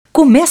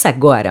Começa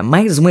agora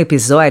mais um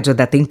episódio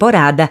da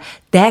temporada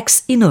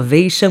Tax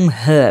Innovation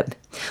Hub.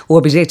 O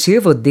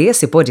objetivo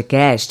desse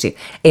podcast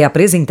é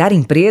apresentar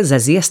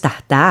empresas e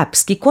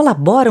startups que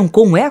colaboram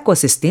com o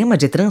ecossistema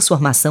de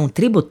transformação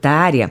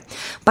tributária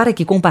para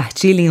que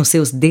compartilhem os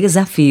seus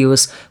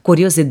desafios,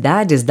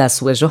 curiosidades da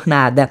sua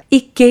jornada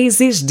e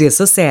cases de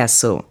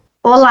sucesso.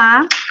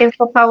 Olá, eu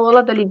sou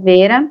Paola de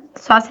Oliveira,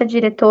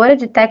 sócia-diretora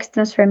de Tax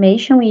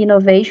Transformation e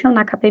Innovation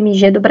na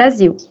KPMG do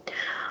Brasil.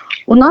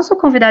 O nosso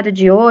convidado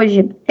de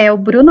hoje é o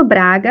Bruno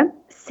Braga,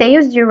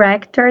 Sales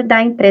Director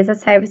da empresa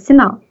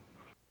ServiceNow.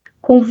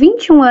 Com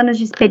 21 anos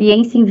de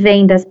experiência em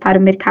vendas para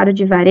o mercado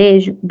de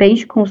varejo, bens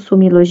de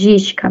consumo e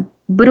logística,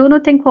 Bruno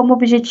tem como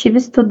objetivo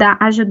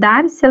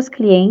ajudar seus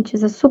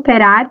clientes a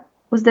superar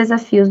os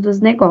desafios dos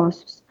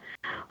negócios.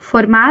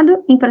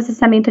 Formado em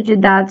processamento de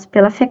dados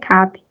pela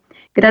FECAP,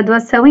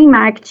 graduação em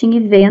marketing e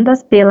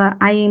vendas pela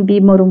IMB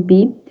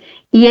Morumbi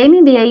e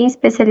MBA em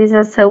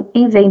especialização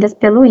em vendas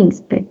pelo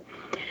INSPER.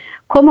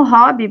 Como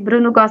hobby,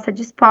 Bruno gosta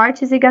de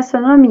esportes e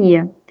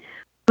gastronomia.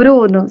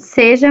 Bruno,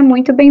 seja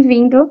muito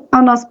bem-vindo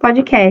ao nosso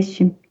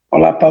podcast.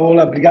 Olá,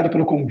 Paola, obrigado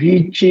pelo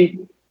convite.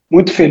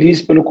 Muito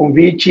feliz pelo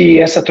convite e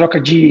essa troca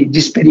de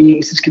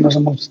experiências que nós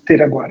vamos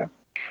ter agora.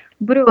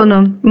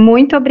 Bruno,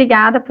 muito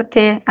obrigada por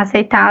ter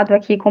aceitado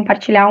aqui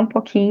compartilhar um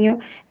pouquinho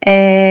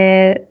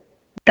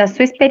da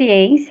sua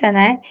experiência,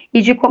 né?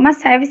 E de como a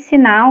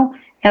ServiceNow,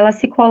 ela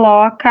se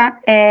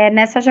coloca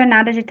nessa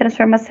jornada de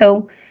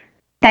transformação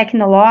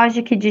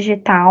tecnológica e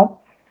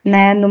digital,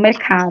 né, no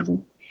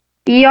mercado.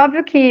 E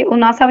óbvio que a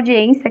nossa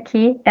audiência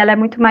aqui, ela é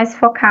muito mais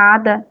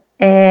focada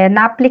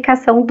na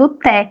aplicação do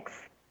Tax,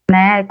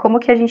 né, como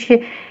que a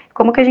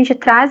gente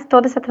traz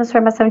toda essa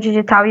transformação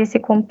digital e esse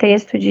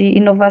contexto de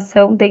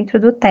inovação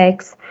dentro do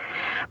Tax.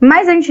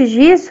 Mas antes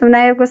disso,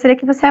 né, eu gostaria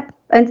que você,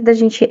 antes da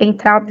gente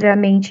entrar,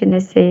 obviamente,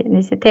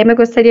 nesse tema, eu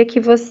gostaria que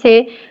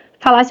você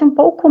falasse um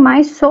pouco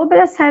mais sobre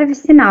a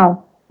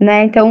ServiceNow,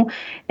 né? Então,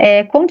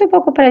 conta um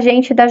pouco para a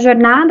gente da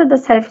jornada da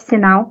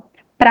ServiceNow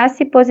para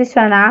se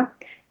posicionar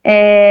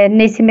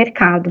nesse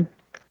mercado.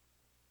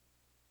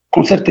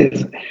 Com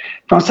certeza.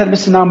 Então, a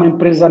ServiceNow é uma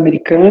empresa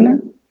americana,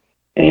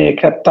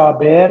 capital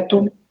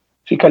aberto,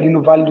 fica ali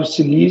no Vale do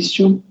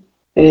Silício,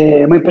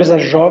 é uma empresa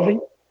jovem.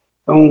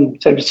 Então,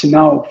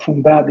 ServiceNow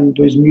fundada em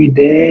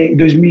 2010,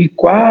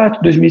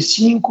 2004,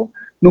 2005,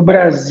 no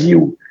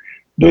Brasil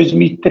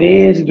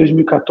 2013,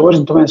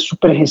 2014, então é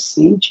super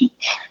recente.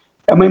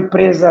 É uma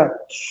empresa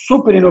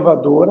super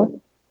inovadora,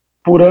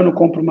 por ano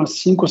compra umas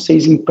 5 ou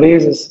 6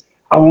 empresas,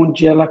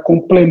 onde ela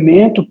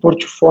complementa o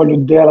portfólio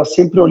dela,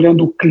 sempre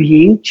olhando o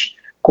cliente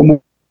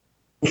como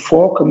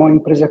foco, é uma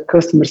empresa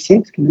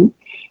customer-centric, né?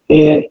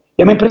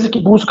 É uma empresa que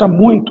busca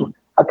muito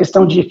a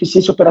questão de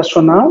eficiência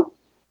operacional,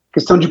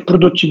 questão de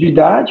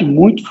produtividade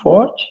muito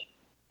forte,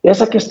 e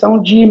essa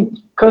questão de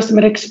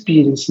customer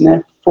experience,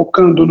 né?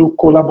 Focando no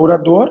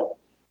colaborador,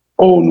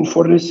 ou no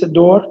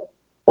fornecedor,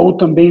 ou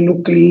também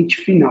no cliente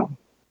final.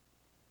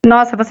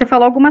 Nossa, você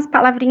falou algumas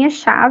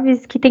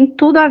palavrinhas-chave que tem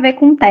tudo a ver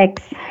com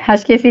Tax.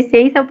 Acho que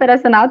eficiência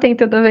operacional tem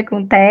tudo a ver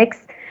com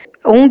Tax.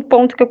 Um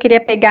ponto que eu queria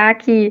pegar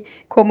aqui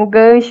como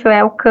gancho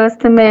é o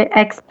Customer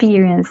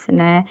Experience,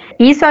 né?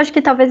 Isso eu acho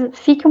que talvez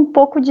fique um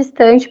pouco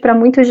distante para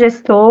muitos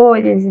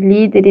gestores,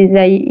 líderes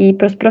aí, e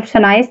para os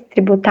profissionais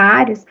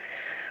tributários.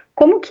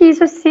 Como que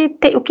isso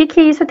o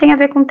que isso tem a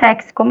ver com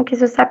Tax? Como que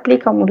isso se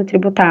aplica ao mundo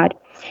tributário?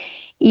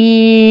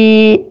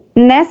 E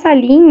nessa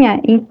linha,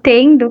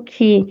 entendo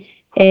que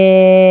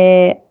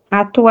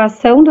a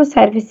atuação do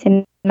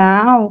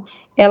ServiceNow,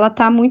 ela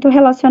está muito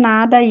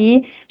relacionada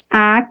aí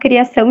à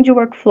criação de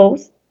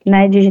workflows,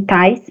 né,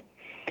 digitais,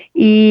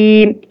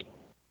 e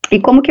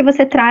como que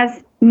você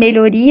traz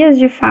melhorias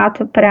de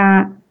fato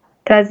para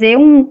trazer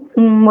um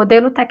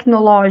modelo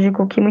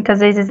tecnológico que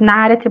muitas vezes na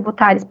área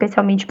tributária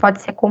especialmente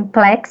pode ser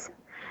complexo,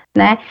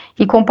 né,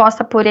 e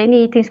composta por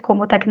N itens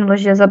como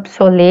tecnologias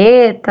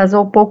obsoletas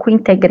ou pouco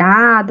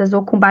integradas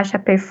ou com baixa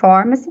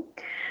performance,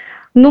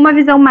 numa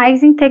visão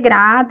mais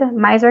integrada,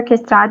 mais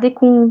orquestrada e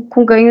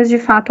com ganhos de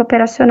fato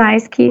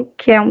operacionais, que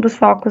é um dos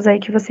focos aí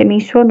que você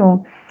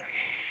mencionou.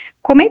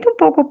 Comenta um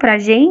pouco pra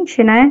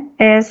gente, né,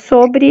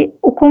 sobre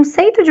o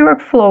conceito de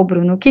workflow,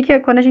 Bruno. O que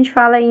quando a gente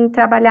fala em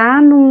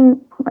trabalhar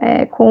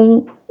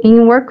em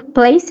um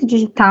workplace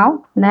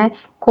digital, né,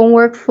 com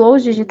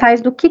workflows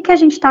digitais, do que a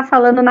gente está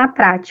falando na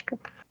prática?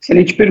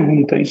 Excelente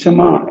pergunta. Isso é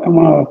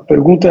uma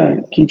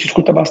pergunta que a gente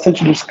escuta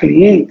bastante dos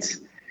clientes.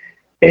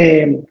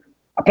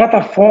 A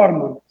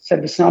plataforma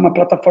ServiceNow é uma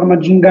plataforma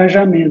de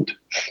engajamento.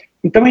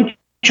 Então, a gente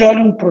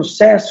olha um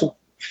processo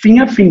fim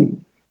a fim,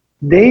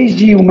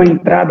 desde uma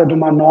entrada de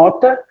uma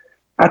nota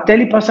até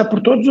ele passar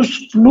por todos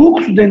os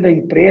fluxos dentro da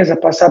empresa,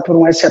 passar por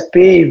um SAP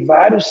e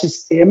vários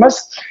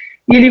sistemas,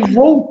 e ele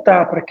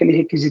voltar para aquele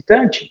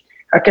requisitante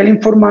aquela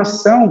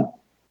informação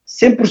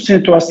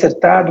 100%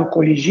 acertada ou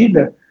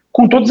corrigida,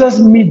 com todas as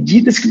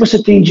medidas que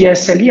você tem de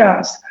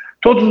SLAs,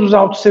 todos os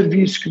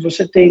autosserviços que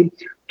você tem,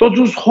 todos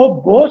os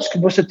robôs que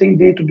você tem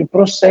dentro do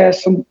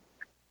processo.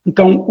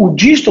 Então, o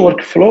Digital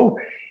Workflow,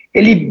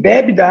 ele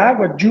bebe da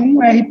água de um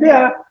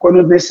RPA,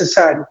 quando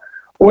necessário.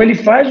 ou ele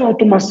faz uma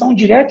automação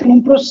direta num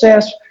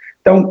processo.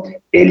 Então,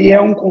 ele é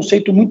um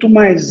conceito muito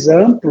mais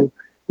amplo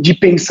de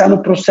pensar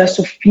no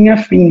processo fim a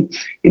fim,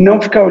 e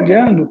não ficar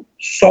olhando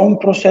só um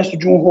processo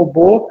de um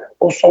robô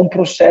ou só um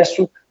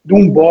processo de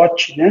um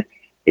bot, né?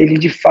 Ele,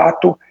 de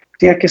fato,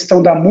 tem a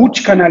questão da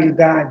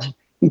multicanalidade,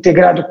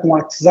 integrado com o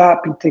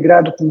WhatsApp,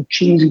 integrado com o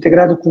Teams,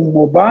 integrado com o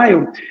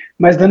mobile,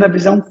 mas dando a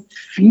visão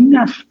fim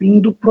a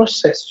fim do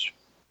processo.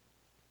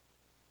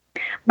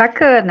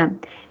 Bacana.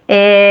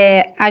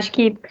 Acho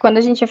que quando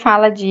a gente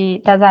fala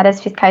das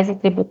áreas fiscais e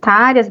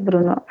tributárias,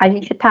 Bruno, a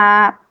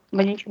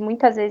gente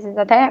muitas vezes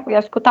até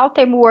escutar o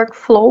termo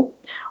workflow,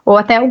 ou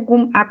até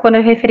quando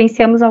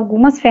referenciamos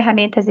algumas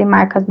ferramentas e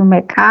marcas no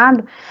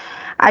mercado,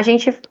 a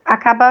gente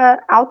acaba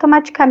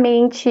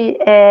automaticamente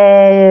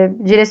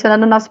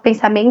direcionando o nosso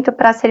pensamento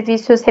para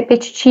serviços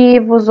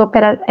repetitivos,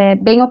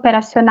 bem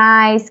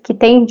operacionais, que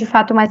tem de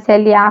fato uma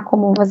SLA,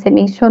 como você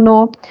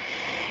mencionou.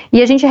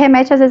 E a gente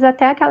remete, às vezes,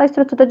 até àquela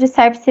estrutura de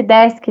service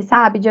desk,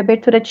 sabe? De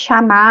abertura de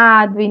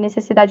chamado e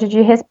necessidade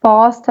de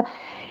resposta.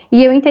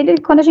 E eu entendo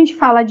que quando a gente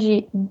fala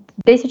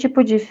desse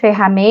tipo de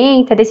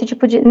ferramenta,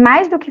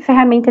 mais do que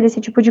ferramenta, desse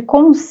tipo de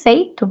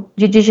conceito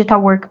de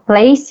digital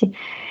workplace,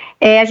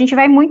 a gente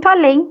vai muito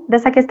além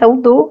dessa questão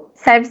do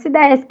service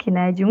desk,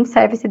 né? De um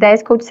service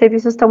desk ou de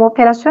serviços tão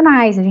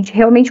operacionais. A gente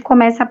realmente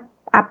começa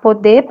a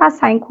poder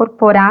passar a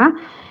incorporar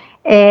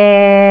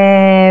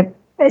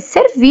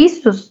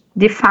serviços,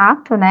 de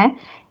fato, né,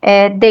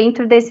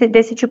 dentro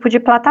desse tipo de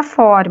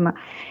plataforma.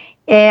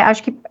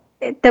 Acho que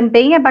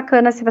também é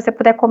bacana se você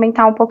puder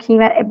comentar um pouquinho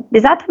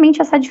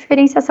exatamente essa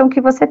diferenciação que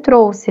você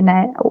trouxe,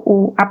 né,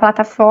 a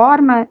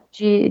plataforma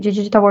de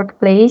Digital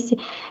Workplace,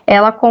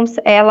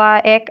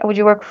 o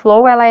de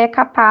Workflow, ela é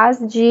capaz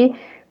de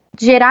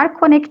gerar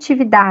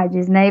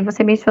conectividades, né, e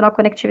você mencionou a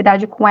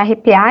conectividade com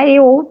RPA e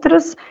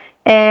outros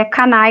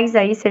canais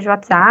aí, seja o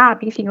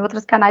WhatsApp, enfim,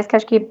 outros canais que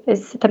acho que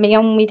esse também é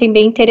um item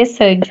bem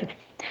interessante.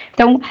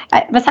 Então,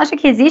 você acha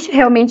que existe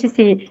realmente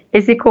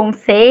esse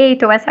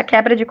conceito, ou essa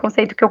quebra de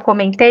conceito que eu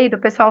comentei, do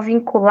pessoal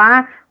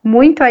vincular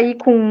muito aí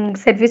com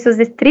serviços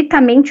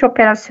estritamente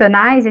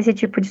operacionais, esse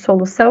tipo de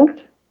solução?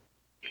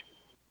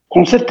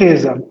 Com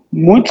certeza.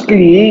 Muitos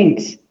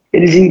clientes,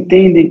 eles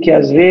entendem que,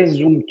 às vezes,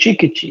 um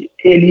ticket,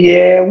 ele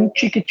é um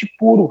ticket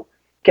puro,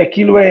 que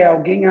aquilo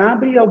alguém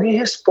abre e alguém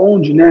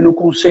responde, né, no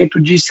conceito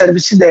de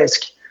service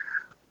desk.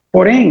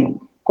 Porém,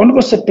 quando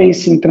você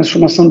pensa em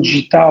transformação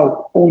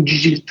digital ou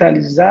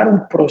digitalizar um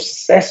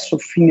processo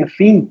fim a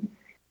fim,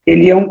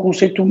 ele é um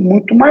conceito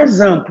muito mais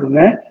amplo,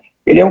 né?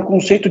 Ele é um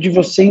conceito de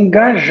você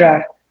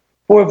engajar.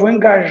 Eu vou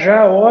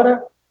engajar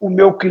agora o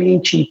meu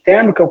cliente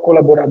interno, que é o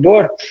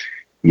colaborador,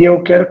 e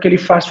eu quero que ele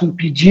faça um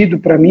pedido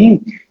para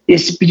mim.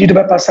 Esse pedido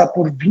vai passar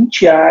por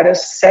 20 áreas,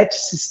 7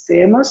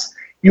 sistemas,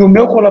 e o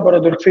meu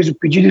colaborador que fez o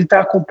pedido, ele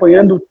está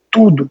acompanhando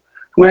tudo.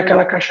 Não é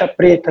aquela caixa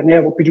preta, né?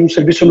 Eu vou pedir um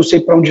serviço, eu não sei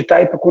para onde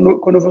está e para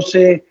quando eu vou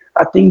ser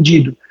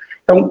atendido.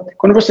 Então,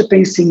 quando você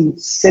pensa em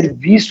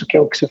serviço, que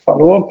é o que você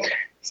falou,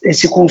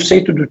 esse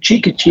conceito do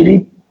ticket,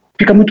 ele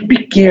fica muito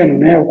pequeno,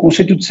 né? O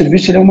conceito de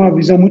serviço, ele é uma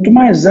visão muito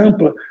mais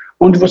ampla,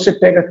 onde você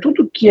pega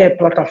tudo que é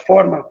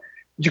plataforma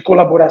de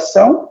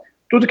colaboração,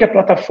 tudo que é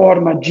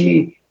plataforma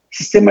de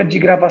sistema de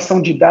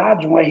gravação de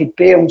dados, um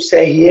RP, um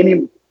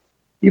CRM,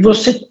 e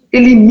você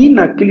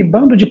elimina aquele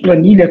bando de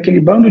planilha,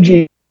 aquele bando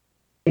de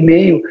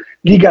e-mail,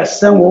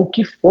 ligação ou o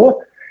que for,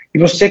 e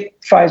você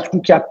faz com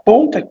que a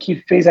ponta que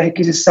fez a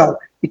requisição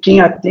e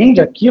quem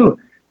atende aquilo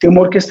tenha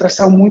uma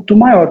orquestração muito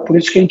maior. Por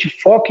isso que a gente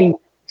foca em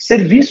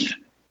serviço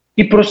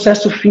e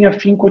processo fim a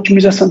fim com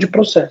otimização de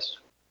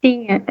processo.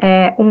 Sim,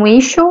 um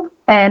issue,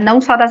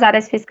 não só das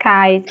áreas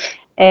fiscais,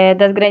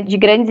 de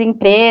grandes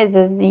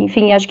empresas,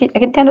 enfim, acho que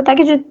tem até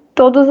que de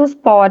todos os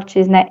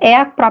portes, né? É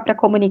a própria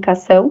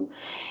comunicação,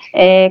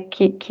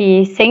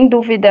 que sem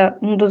dúvida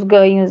um dos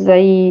ganhos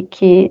aí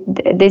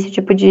desse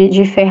tipo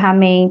de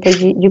ferramenta,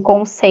 de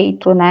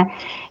conceito, né?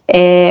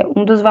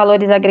 Um dos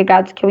valores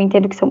agregados que eu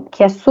entendo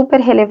que é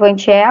super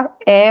relevante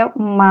é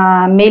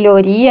uma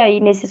melhoria aí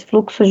nesses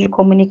fluxos de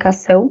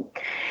comunicação.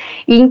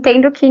 E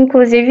entendo que,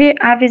 inclusive,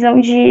 a visão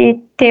de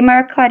ter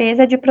maior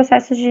clareza de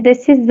processos de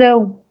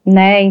decisão,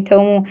 né?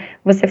 Então,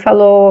 você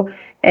falou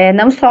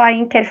não só a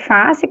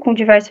interface com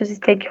diversos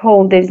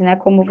stakeholders, né?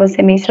 Como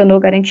você mencionou,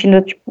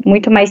 garantindo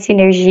muito mais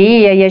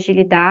sinergia e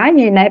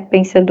agilidade, né?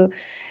 Pensando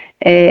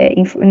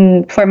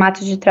em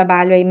formatos de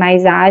trabalho aí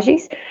mais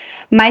ágeis,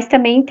 mas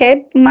também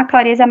ter uma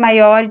clareza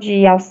maior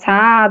de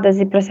alçadas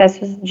e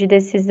processos de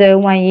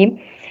decisão aí,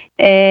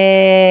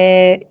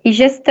 e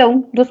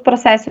gestão dos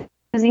processos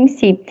em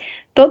si.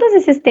 Todos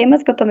esses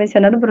temas que eu estou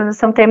mencionando, Bruno,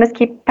 são temas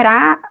que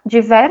para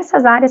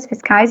diversas áreas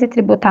fiscais e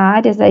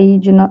tributárias aí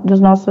dos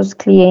nossos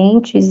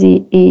clientes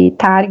e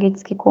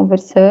targets que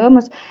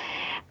conversamos,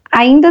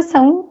 ainda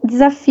são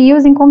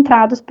desafios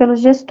encontrados pelos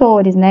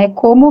gestores, né?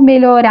 Como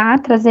melhorar,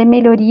 trazer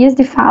melhorias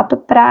de fato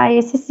para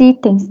esses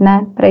itens,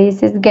 né? Para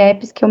esses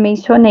gaps que eu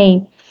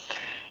mencionei.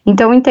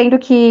 Então, eu entendo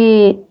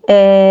que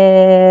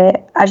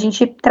a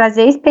gente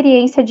trazer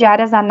experiência de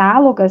áreas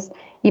análogas,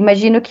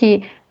 imagino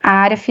que a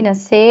área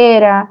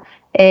financeira,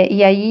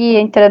 e aí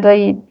entrando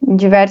aí em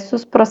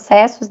diversos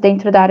processos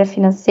dentro da área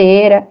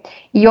financeira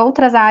e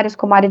outras áreas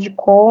como a área de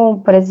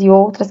compras e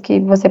outras que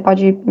você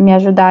pode me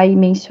ajudar aí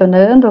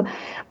mencionando,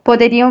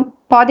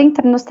 podem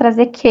nos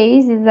trazer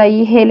cases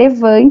aí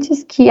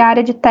relevantes que a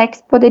área de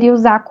techs poderia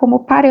usar como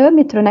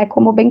parâmetro, né,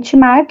 como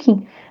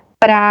benchmarking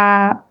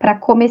para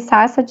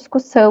começar essa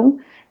discussão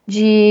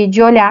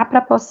de olhar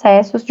para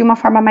processos de uma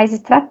forma mais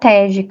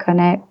estratégica,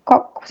 né?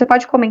 Você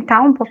pode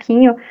comentar um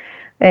pouquinho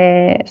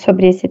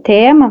sobre esse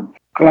tema?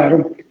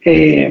 Claro.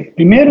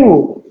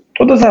 Primeiro,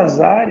 todas as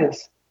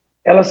áreas,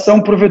 elas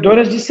são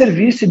provedoras de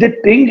serviço e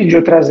dependem de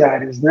outras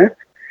áreas, né?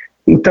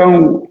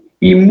 Então,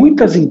 e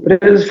muitas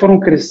empresas foram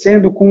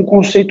crescendo com o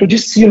conceito de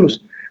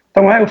silos.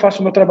 Então, eu faço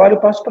o meu trabalho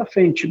e passo para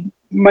frente.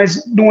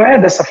 Mas não é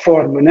dessa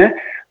forma, né?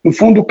 No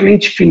fundo, o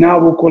cliente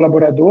final, o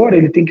colaborador,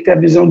 ele tem que ter a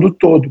visão do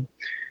todo.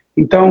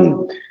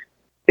 Então,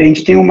 a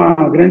gente tem uma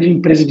grande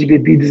empresa de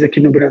bebidas aqui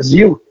no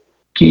Brasil,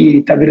 que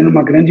está virando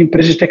uma grande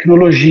empresa de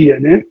tecnologia,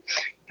 né?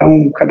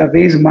 Então, cada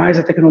vez mais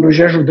a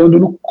tecnologia ajudando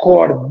no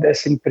core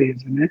dessa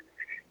empresa, né?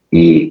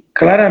 E,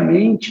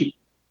 claramente,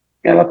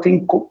 ela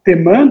tem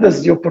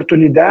demandas de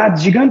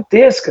oportunidades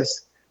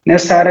gigantescas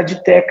nessa área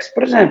de techs,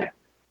 por exemplo,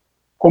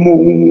 como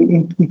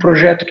um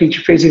projeto que a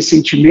gente fez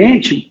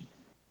recentemente,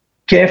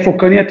 que é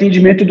focando em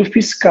atendimento do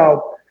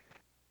fiscal,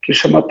 que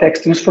chama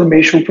Tax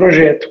Transformation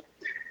Projeto.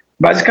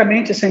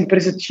 Basicamente, essa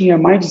empresa tinha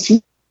mais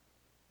de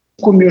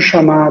 5 mil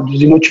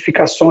chamados e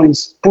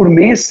notificações por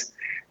mês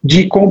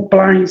de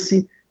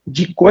compliance,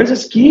 de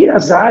coisas que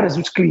as áreas,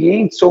 os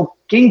clientes ou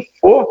quem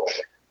for,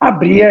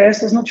 abria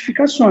essas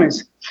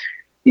notificações.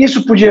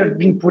 Isso podia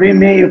vir por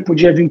e-mail,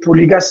 podia vir por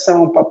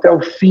ligação,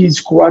 papel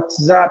físico,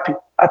 WhatsApp,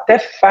 até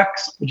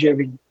fax podia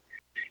vir.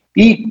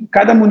 E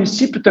cada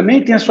município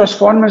também tem as suas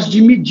formas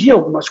de medir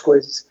algumas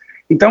coisas.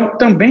 Então,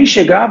 também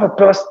chegava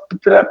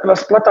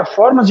pelas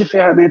plataformas de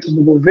ferramentas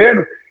do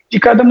governo de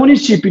cada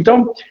município.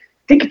 Então,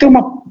 tem que ter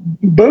um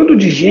bando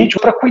de gente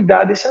para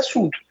cuidar desse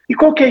assunto. E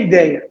qual que é a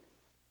ideia?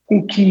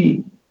 Com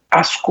que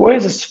as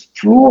coisas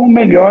fluam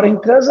melhor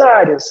entre as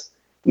áreas.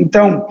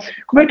 Então,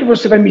 como é que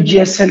você vai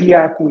medir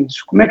SLA com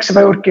isso? Como é que você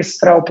vai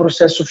orquestrar o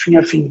processo fim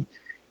a fim?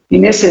 E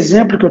nesse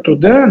exemplo que eu estou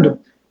dando,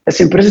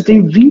 essa empresa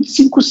tem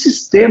 25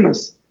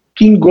 sistemas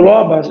que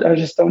engloba a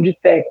gestão de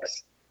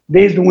techs,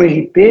 desde um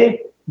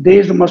ERP,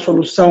 desde uma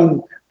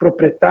solução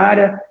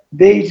proprietária,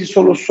 desde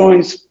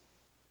soluções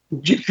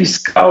de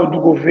fiscal do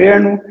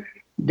governo,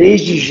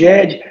 desde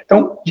GED.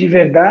 Então, de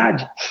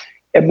verdade,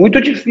 é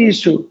muito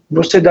difícil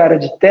você da área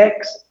de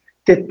techs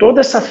ter toda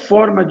essa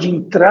forma de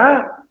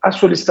entrar a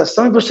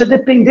solicitação e você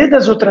depender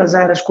das outras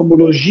áreas, como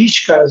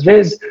logística, às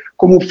vezes,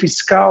 como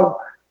fiscal,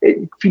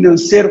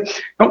 financeiro.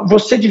 Então,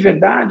 você de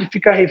verdade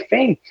fica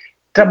refém,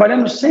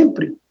 trabalhando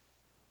sempre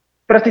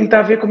para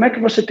tentar ver como é que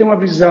você tem uma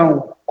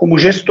visão como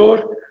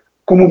gestor,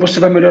 como você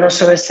vai melhorar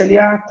seu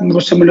SLA, como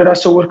você vai melhorar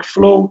seu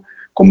workflow,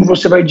 como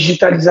você vai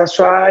digitalizar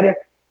sua área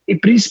e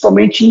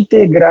principalmente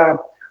integrar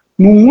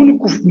no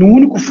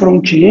único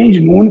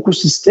front-end, no único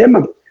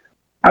sistema,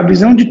 a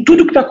visão de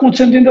tudo que está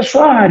acontecendo dentro da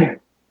sua área.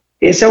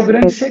 Esse é o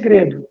grande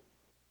segredo.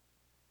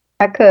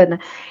 Bacana.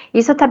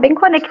 Isso está bem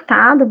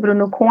conectado,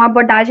 Bruno, com a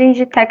abordagem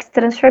de Tax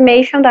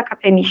Transformation da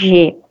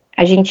KPMG.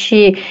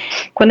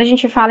 Quando a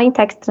gente fala em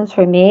Tax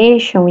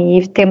Transformation,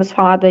 e temos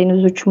falado aí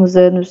nos últimos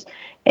anos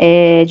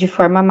de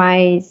forma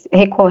mais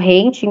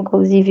recorrente,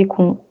 inclusive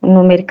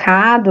no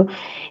mercado,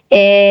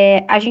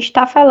 a gente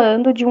está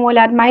falando de um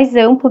olhar mais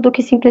amplo do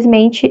que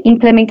simplesmente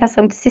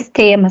implementação de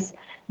sistemas,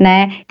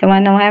 né? Então,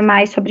 não é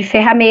mais sobre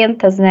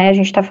ferramentas, né? A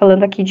gente está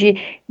falando aqui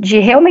de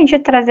realmente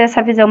trazer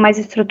essa visão mais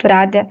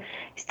estruturada,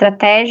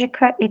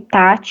 estratégica e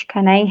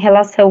tática, né, em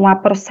relação a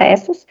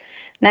processos,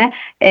 né?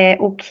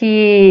 O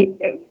que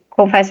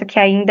confesso que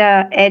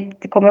ainda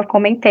como eu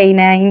comentei,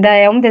 né, ainda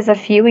é um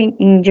desafio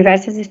em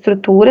diversas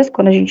estruturas,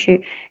 quando a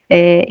gente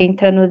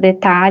entra no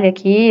detalhe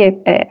aqui,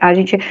 a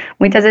gente,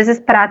 muitas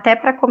vezes, até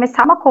para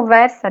começar uma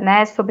conversa,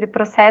 né, sobre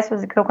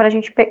processos, então, quando a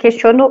gente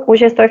questiona o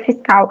gestor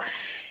fiscal,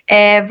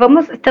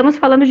 estamos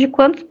falando de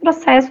quantos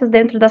processos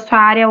dentro da sua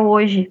área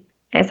hoje?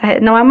 Essa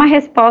não é uma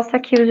resposta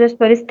que os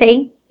gestores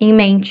têm em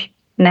mente,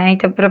 né?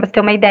 Então, para você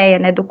ter uma ideia,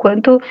 né, do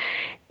quanto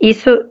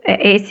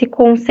esse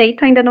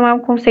conceito ainda não é um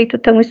conceito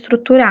tão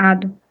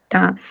estruturado,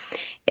 tá?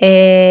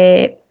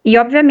 E,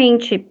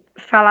 obviamente,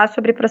 falar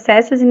sobre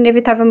processos,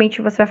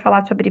 inevitavelmente você vai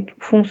falar sobre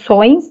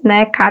funções,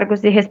 né,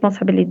 cargos e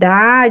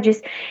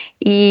responsabilidades,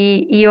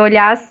 e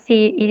olhar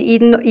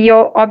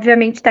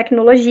obviamente,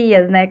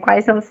 tecnologias, né,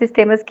 quais são os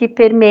sistemas que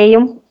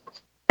permeiam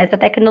essa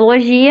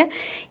tecnologia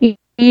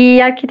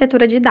e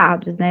arquitetura de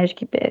dados, né, acho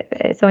que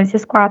são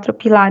esses 4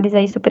 pilares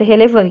aí super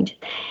relevantes.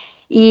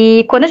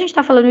 E quando a gente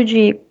está falando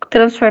de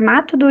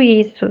transformar tudo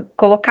isso,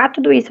 colocar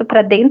tudo isso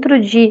para dentro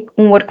de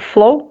um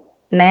workflow,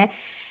 né,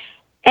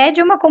 é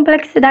de uma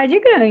complexidade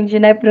grande,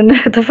 né, Bruno?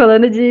 Eu tô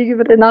falando de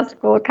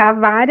colocar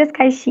várias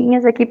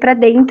caixinhas aqui para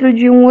dentro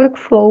de um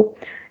workflow,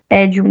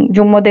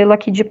 de um modelo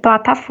aqui de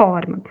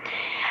plataforma.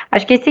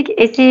 Acho que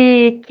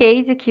esse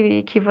case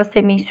que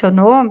você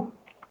mencionou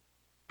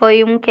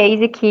foi um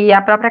case que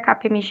a própria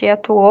KPMG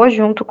atuou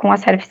junto com a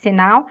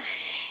ServiceNow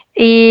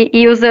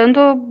e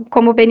usando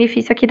como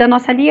benefício aqui da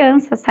nossa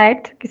aliança,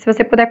 certo? Que se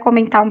você puder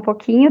comentar um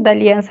pouquinho da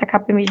aliança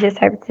KPMG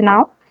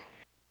ServiceNow.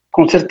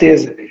 Com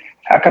certeza.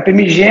 A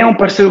KPMG é um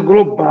parceiro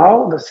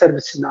global da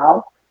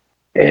ServiceNow.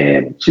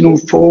 Se não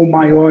for o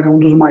maior, é um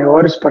dos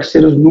maiores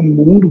parceiros no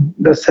mundo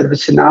da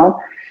ServiceNow.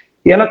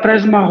 E ela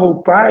traz uma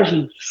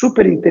roupagem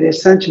super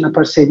interessante na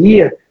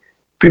parceria,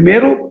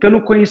 primeiro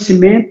pelo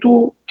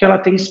conhecimento que ela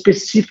tem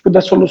específico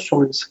das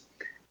soluções.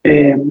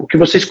 O que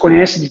vocês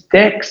conhecem de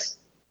techs,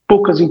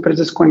 poucas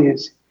empresas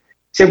conhecem.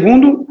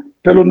 Segundo,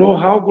 pelo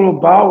know-how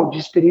global de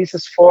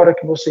experiências fora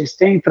que vocês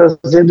têm,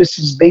 trazendo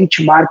esses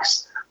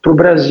benchmarks para o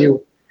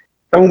Brasil.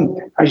 Então,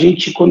 a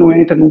gente, quando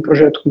entra num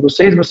projeto com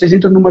vocês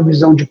entram numa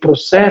visão de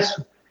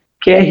processo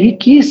que é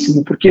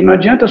riquíssimo, porque não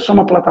adianta só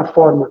uma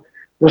plataforma.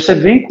 Você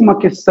vem com uma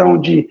questão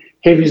de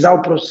revisar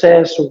o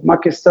processo, uma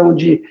questão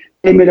de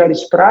ter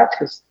melhores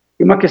práticas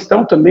e uma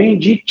questão também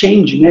de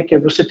change, né, que é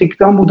você tem que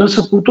ter uma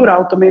mudança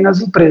cultural também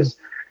nas empresas.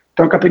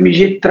 Então, a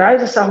KPMG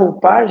traz essa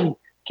roupagem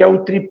que é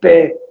o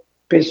tripé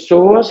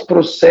pessoas,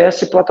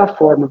 processo e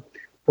plataforma.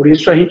 Por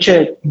isso, a gente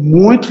é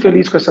muito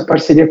feliz com essa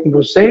parceria com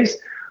vocês,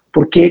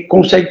 porque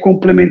consegue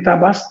complementar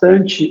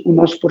bastante o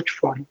nosso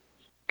portfólio.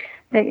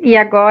 E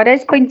agora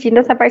expandindo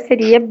essa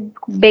parceria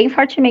bem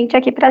fortemente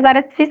aqui para as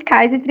áreas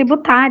fiscais e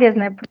tributárias,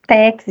 né, para o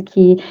tax,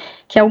 que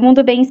é um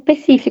mundo bem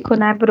específico,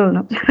 né,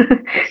 Bruno?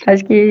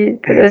 acho que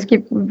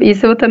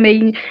isso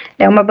também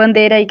é uma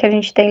bandeira aí que a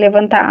gente tem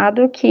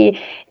levantado, que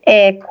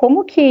é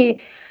como que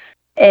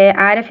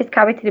a área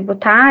fiscal e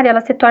tributária,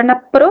 ela se torna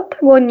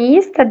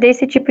protagonista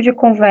desse tipo de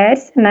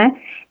conversa, né,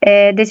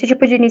 desse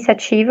tipo de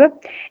iniciativa,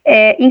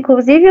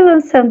 inclusive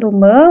lançando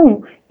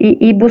mão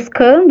e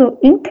buscando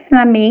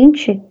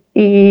internamente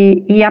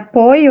e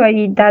apoio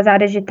aí das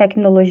áreas de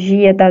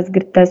tecnologia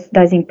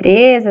das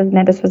empresas,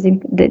 né,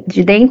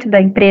 de dentro da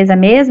empresa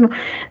mesmo,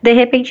 de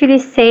repente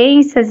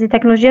licenças e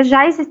tecnologias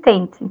já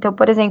existentes. Então,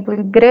 por exemplo,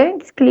 em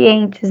grandes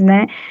clientes,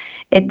 né,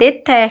 de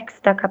techs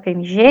da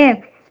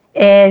KPMG,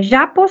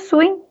 já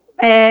possuem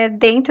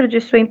dentro de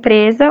sua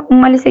empresa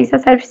uma licença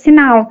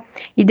ServiceNow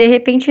e de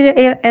repente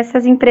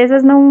essas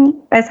empresas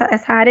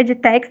essa área de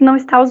techs não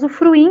está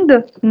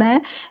usufruindo, né,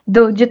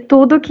 de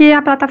tudo que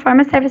a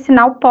plataforma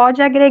ServiceNow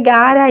pode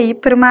agregar aí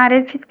para uma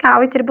área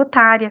fiscal e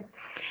tributária.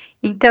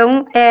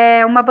 Então,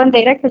 é uma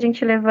bandeira que a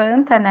gente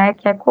levanta, né,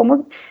 que é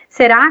como,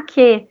 será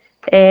que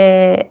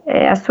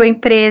a sua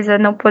empresa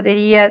não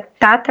poderia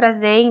estar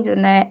trazendo,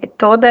 né,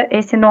 todo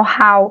esse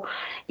know-how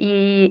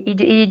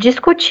e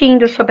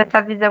discutindo sobre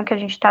essa visão que a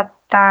gente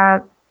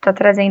está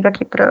trazendo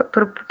aqui para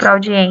a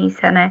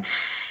audiência, né,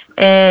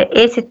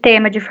 esse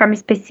tema de forma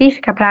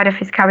específica para a área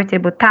fiscal e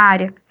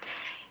tributária.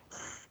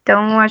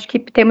 Então, acho que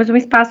temos um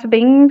espaço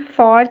bem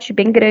forte,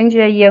 bem grande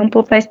e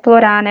amplo para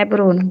explorar, né,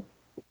 Bruno?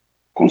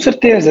 Com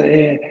certeza.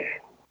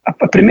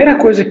 A primeira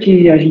coisa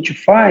que a gente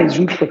faz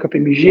junto com a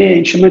KPMG, a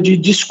gente chama de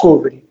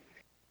discovery,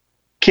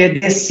 que é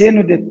descer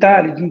no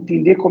detalhe, de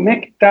entender como é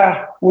que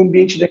está o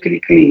ambiente daquele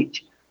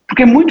cliente.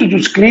 Porque muitos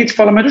dos clientes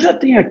falam, mas eu já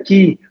tenho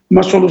aqui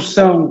uma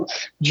solução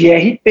de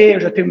RP, eu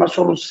já tenho uma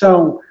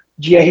solução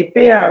de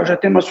RPA, eu já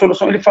tenho uma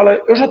solução. Ele fala,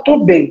 eu já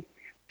estou bem. Eu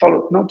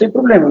falo, não tem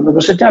problema, mas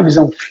você tem a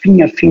visão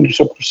fim a fim do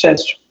seu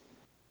processo?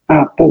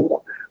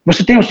 Pouco.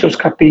 Você tem os seus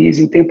KPIs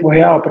em tempo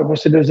real para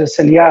você ver os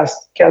SLAs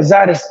que as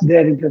áreas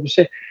derem para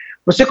você?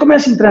 Você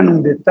começa a entrar num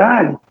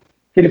detalhe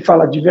que ele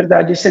fala, de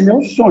verdade, esse é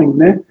meu sonho,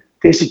 né?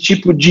 Ter esse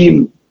tipo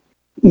de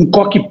um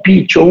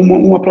cockpit ou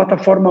uma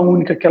plataforma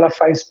única que ela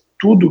faz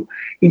tudo,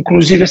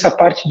 inclusive essa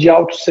parte de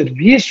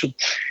autosserviço.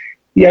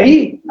 E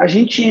aí a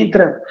gente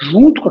entra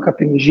junto com a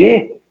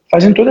KPMG,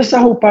 fazendo toda essa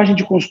roupagem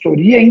de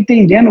consultoria,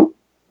 entendendo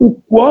o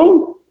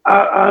quão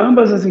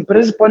ambas as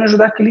empresas podem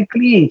ajudar aquele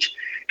cliente,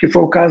 que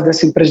foi o caso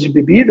dessa empresa de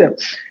bebida.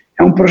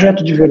 É um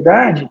projeto de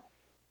verdade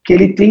que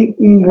ele tem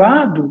um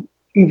lado,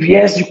 um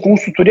viés de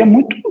consultoria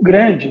muito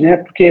grande, né?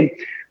 Porque,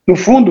 no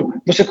fundo,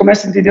 você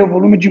começa a entender o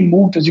volume de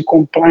multas e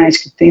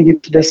compliance que tem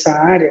dentro dessa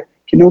área,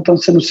 que não estão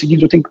sendo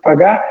seguidos, eu tenho que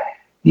pagar,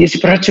 e esse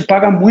projeto se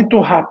paga muito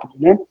rápido,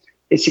 né?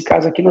 Esse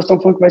caso aqui, nós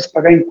estamos falando que vai se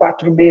pagar em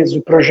 4 meses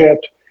o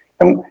projeto.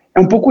 Então, é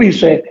um pouco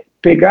isso,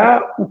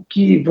 pegar o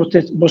que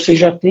você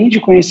já tem de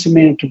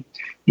conhecimento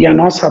e a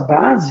nossa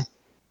base,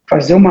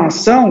 fazer uma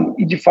ação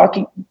e, de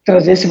fato,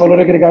 trazer esse valor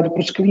agregado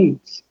para os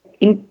clientes.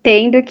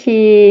 Entendo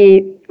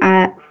que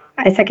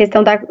essa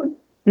questão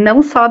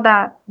não só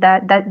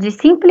de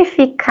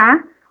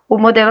simplificar o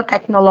modelo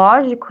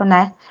tecnológico,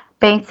 né,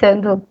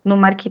 pensando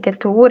numa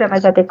arquitetura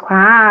mais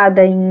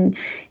adequada, em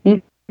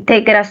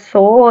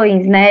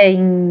integrações, né,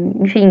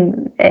 enfim,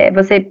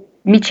 você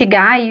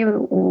mitigar aí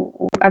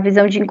a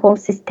visão de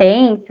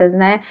inconsistências,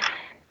 né.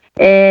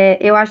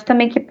 Eu acho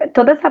também que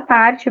toda essa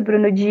parte,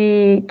 Bruno,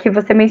 que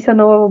você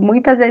mencionou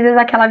muitas vezes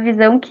aquela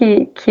visão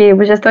que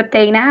o gestor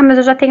tem, né? Mas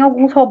eu já tenho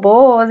alguns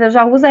robôs, eu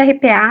já uso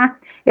RPA,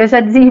 eu já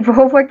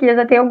desenvolvo aqui, eu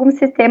já tenho alguns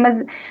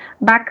sistemas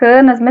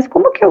bacanas, mas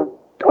como que eu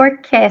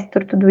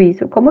orquestro tudo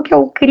isso? Como que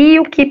eu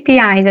crio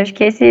KPIs? Acho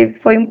que esse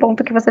foi um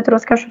ponto que você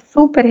trouxe que eu acho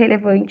super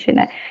relevante,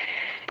 né?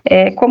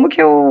 Como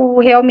que eu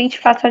realmente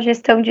faço a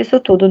gestão disso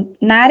tudo?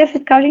 Na área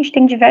fiscal, a gente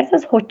tem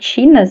diversas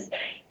rotinas,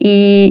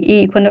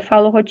 e quando eu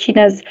falo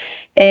rotinas,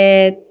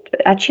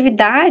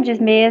 atividades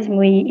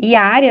mesmo, e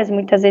áreas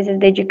muitas vezes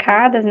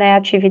dedicadas, né, a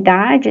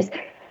atividades,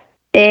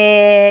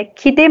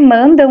 que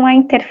demandam a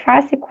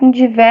interface com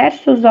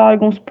diversos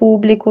órgãos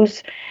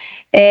públicos,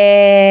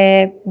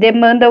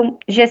 demandam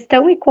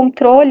gestão e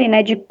controle,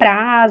 né, de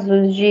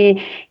prazos,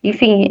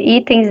 enfim,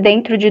 itens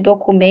dentro de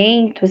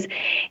documentos.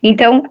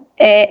 Então,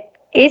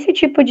 esse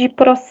tipo de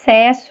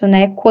processo,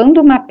 né,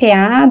 quando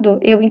mapeado,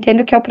 eu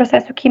entendo que é o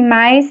processo que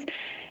mais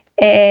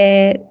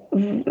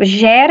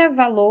gera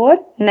valor,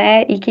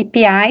 né, e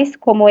KPIs,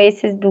 como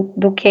esses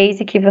do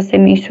case que você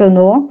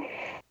mencionou,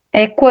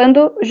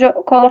 quando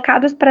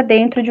colocados para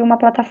dentro de uma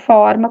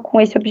plataforma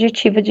com esse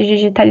objetivo de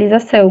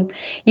digitalização.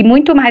 E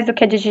muito mais do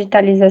que a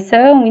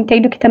digitalização,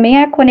 entendo que também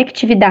é a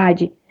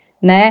conectividade,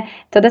 né?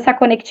 Toda essa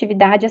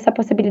conectividade, essa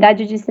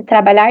possibilidade de se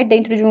trabalhar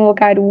dentro de um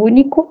lugar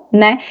único,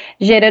 né?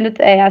 Gerando,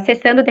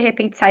 acessando de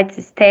repente sites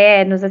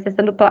externos,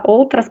 acessando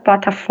outras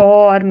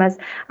plataformas,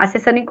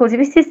 acessando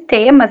inclusive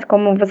sistemas,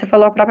 como você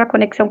falou, a própria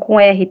conexão com o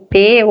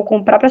ERP ou com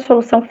a própria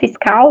solução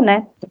fiscal,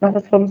 né?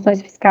 Nossas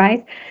soluções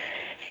fiscais.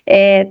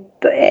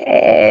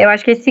 Eu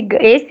acho que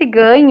esse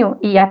ganho,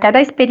 e até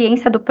da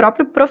experiência do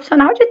próprio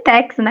profissional de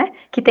tax, né,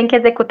 que tem que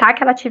executar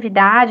aquela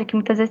atividade, que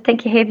muitas vezes tem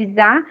que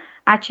revisar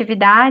a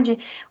atividade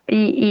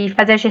e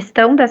fazer a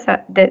gestão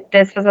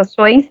dessas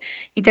ações,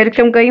 então ele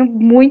tem um ganho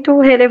muito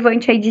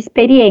relevante aí de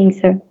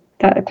experiência,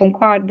 tá?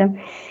 Concorda?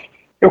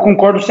 Eu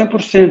concordo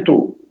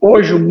 100%.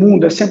 Hoje o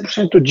mundo é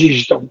 100%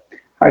 digital.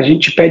 A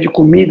gente pede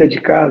comida de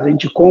casa, a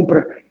gente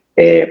compra.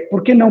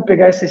 Por que não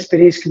pegar essa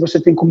experiência que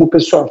você tem como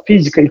pessoa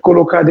física e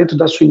colocar dentro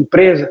da sua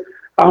empresa,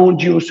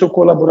 onde o seu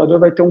colaborador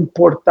vai ter um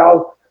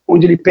portal,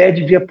 onde ele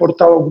pede via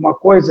portal alguma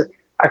coisa,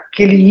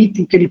 aquele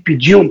item que ele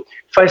pediu,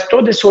 faz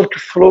todo esse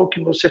workflow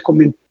que você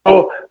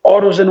comentou,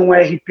 ora usando um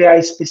RPA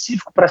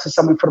específico para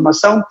acessar uma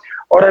informação,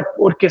 ora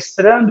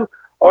orquestrando,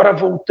 ora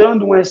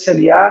voltando um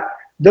SLA,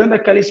 dando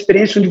aquela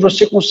experiência onde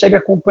você consegue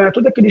acompanhar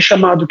todo aquele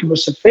chamado que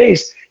você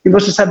fez e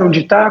você sabe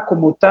onde está,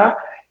 como está,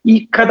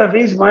 e cada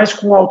vez mais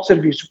com o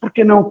autosserviço. Por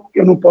que não,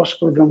 eu não posso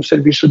prover um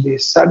serviço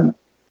desse, sabe?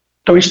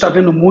 Então, a gente está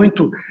vendo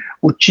muito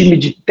o time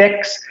de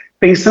techs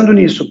pensando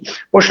nisso.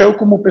 Poxa, eu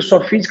como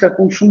pessoa física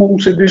consumo um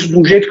serviço de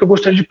um jeito que eu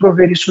gostaria de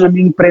prover isso na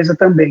minha empresa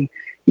também.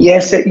 E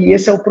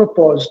esse é o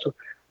propósito.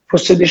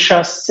 Você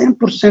deixar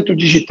 100%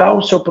 digital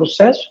o seu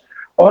processo,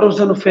 ora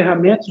usando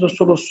ferramentas ou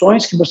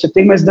soluções que você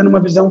tem, mas dando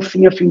uma visão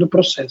fim a fim do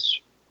processo.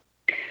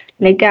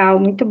 Legal,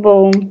 muito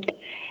bom.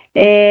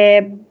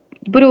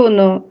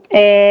 Bruno,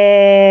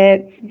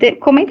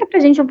 comenta pra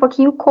gente um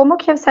pouquinho como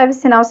que o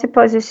ServiceNow se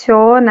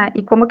posiciona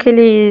e como que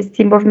ele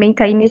se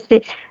movimenta aí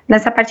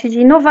nessa parte de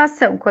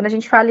inovação, quando a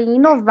gente fala em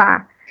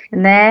inovar,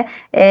 né?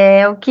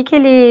 O que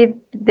ele,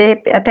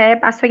 até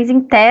ações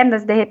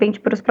internas, de repente,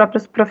 para os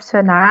próprios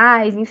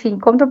profissionais, enfim,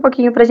 conta um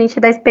pouquinho pra gente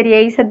da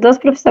experiência dos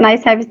profissionais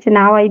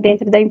ServiceNow aí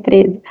dentro da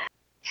empresa.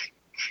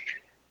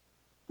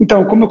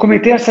 Então, como eu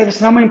comentei, a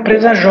ServiceNow é uma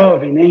empresa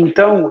jovem, né?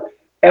 Então,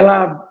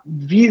 ela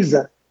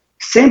visa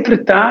sempre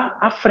está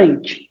à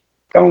frente.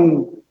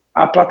 Então,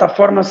 a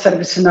plataforma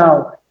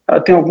ServiceNow, ela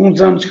tem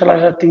alguns anos que ela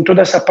já tem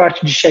toda essa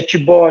parte de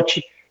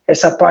chatbot,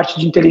 essa parte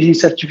de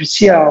inteligência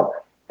artificial,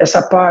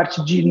 essa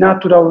parte de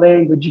natural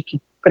language, que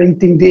para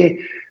entender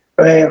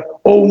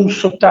ou um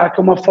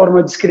sotaque, uma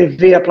forma de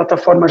escrever, a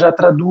plataforma já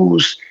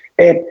traduz,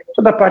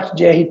 toda a parte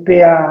de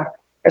RPA,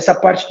 essa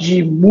parte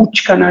de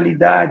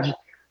multicanalidade.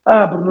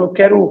 Bruno, eu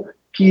quero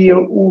que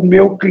o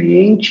meu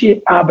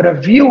cliente abra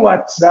via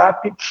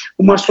WhatsApp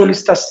uma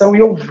solicitação e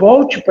eu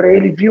volte para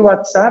ele via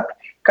WhatsApp,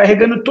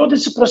 carregando todo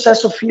esse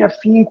processo fim a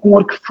fim com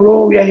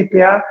workflow e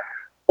RPA,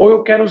 ou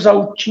eu quero usar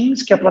o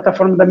Teams, que é a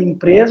plataforma da minha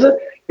empresa,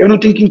 eu não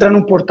tenho que entrar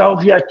num portal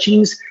via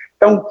Teams.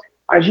 Então,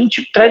 a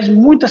gente traz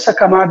muito essa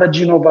camada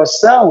de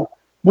inovação,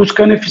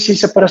 buscando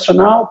eficiência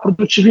operacional,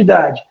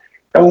 produtividade.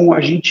 Então, a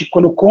gente,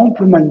 quando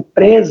compra uma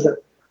empresa,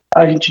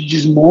 a gente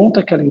desmonta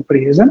aquela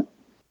empresa,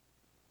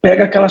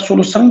 pega aquela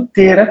solução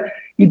inteira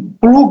e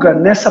pluga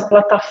nessa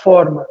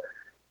plataforma.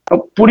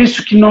 Por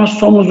isso que nós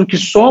somos o que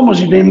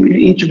somos e a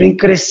gente vem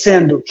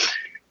crescendo,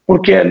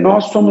 porque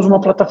nós somos uma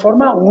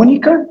plataforma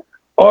única,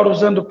 ora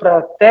usando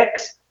para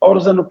techs, ora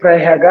usando para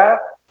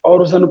RH,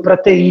 ora usando para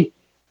TI.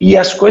 E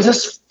as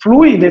coisas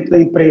fluem dentro da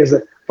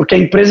empresa, porque a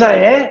empresa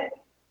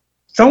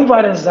são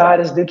várias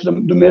áreas dentro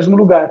do mesmo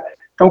lugar.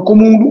 Então,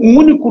 como um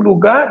único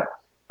lugar,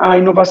 a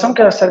inovação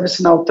que a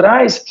ServiceNow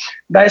traz,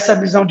 dá essa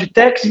visão de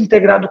techs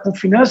integrado com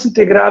finanças,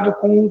 integrado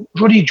com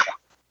jurídico.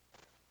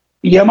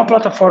 E é uma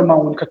plataforma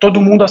única,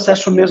 todo mundo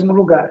acessa o mesmo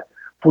lugar.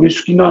 Por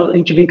isso que a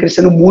gente vem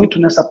crescendo muito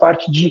nessa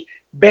parte de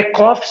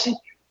back-office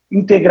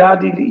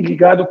integrado e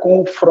ligado com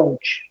o front.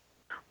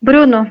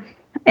 Bruno,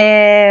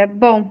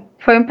 bom,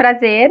 foi um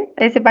prazer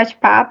esse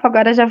bate-papo,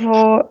 agora já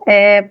vou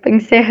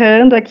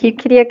encerrando aqui,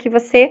 queria que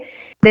você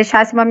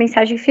deixasse uma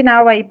mensagem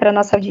final aí para a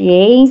nossa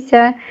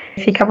audiência,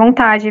 fique à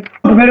vontade.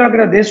 Primeiro eu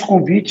agradeço o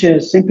convite, é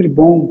sempre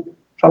bom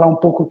falar um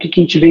pouco o que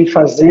a gente vem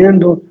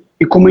fazendo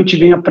e como a gente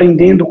vem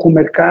aprendendo com o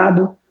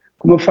mercado.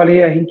 Como eu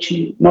falei,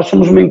 nós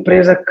somos uma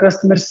empresa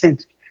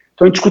customer-centric.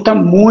 Então, a gente escuta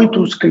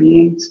muito os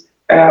clientes.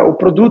 O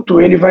produto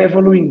ele vai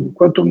evoluindo.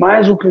 Quanto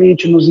mais o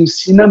cliente nos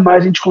ensina,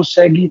 mais a gente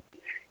consegue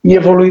ir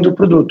evoluindo o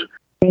produto.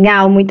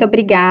 Legal, muito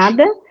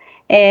obrigada.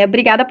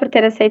 Obrigada por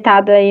ter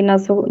aceitado aí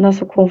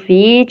nosso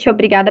convite,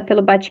 obrigada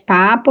pelo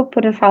bate-papo,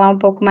 por falar um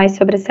pouco mais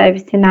sobre a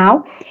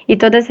ServiceNow e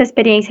toda essa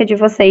experiência de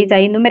vocês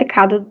aí no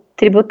mercado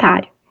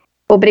tributário.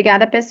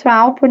 Obrigada,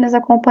 pessoal, por nos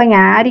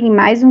acompanharem em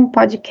mais um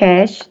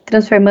podcast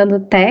Transformando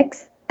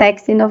Tax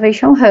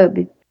Innovation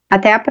Hub.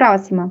 Até a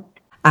próxima!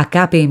 A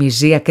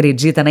KPMG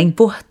acredita na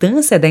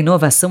importância da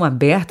inovação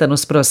aberta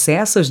nos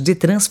processos de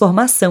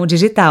transformação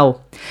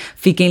digital.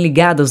 Fiquem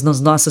ligados nos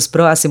nossos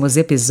próximos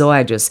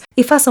episódios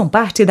e façam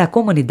parte da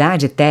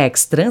comunidade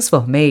Tax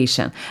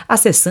Transformation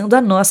acessando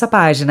a nossa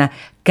página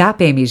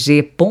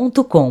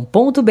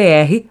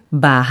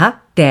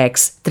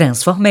kpmg.com.br/Tax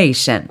Transformation.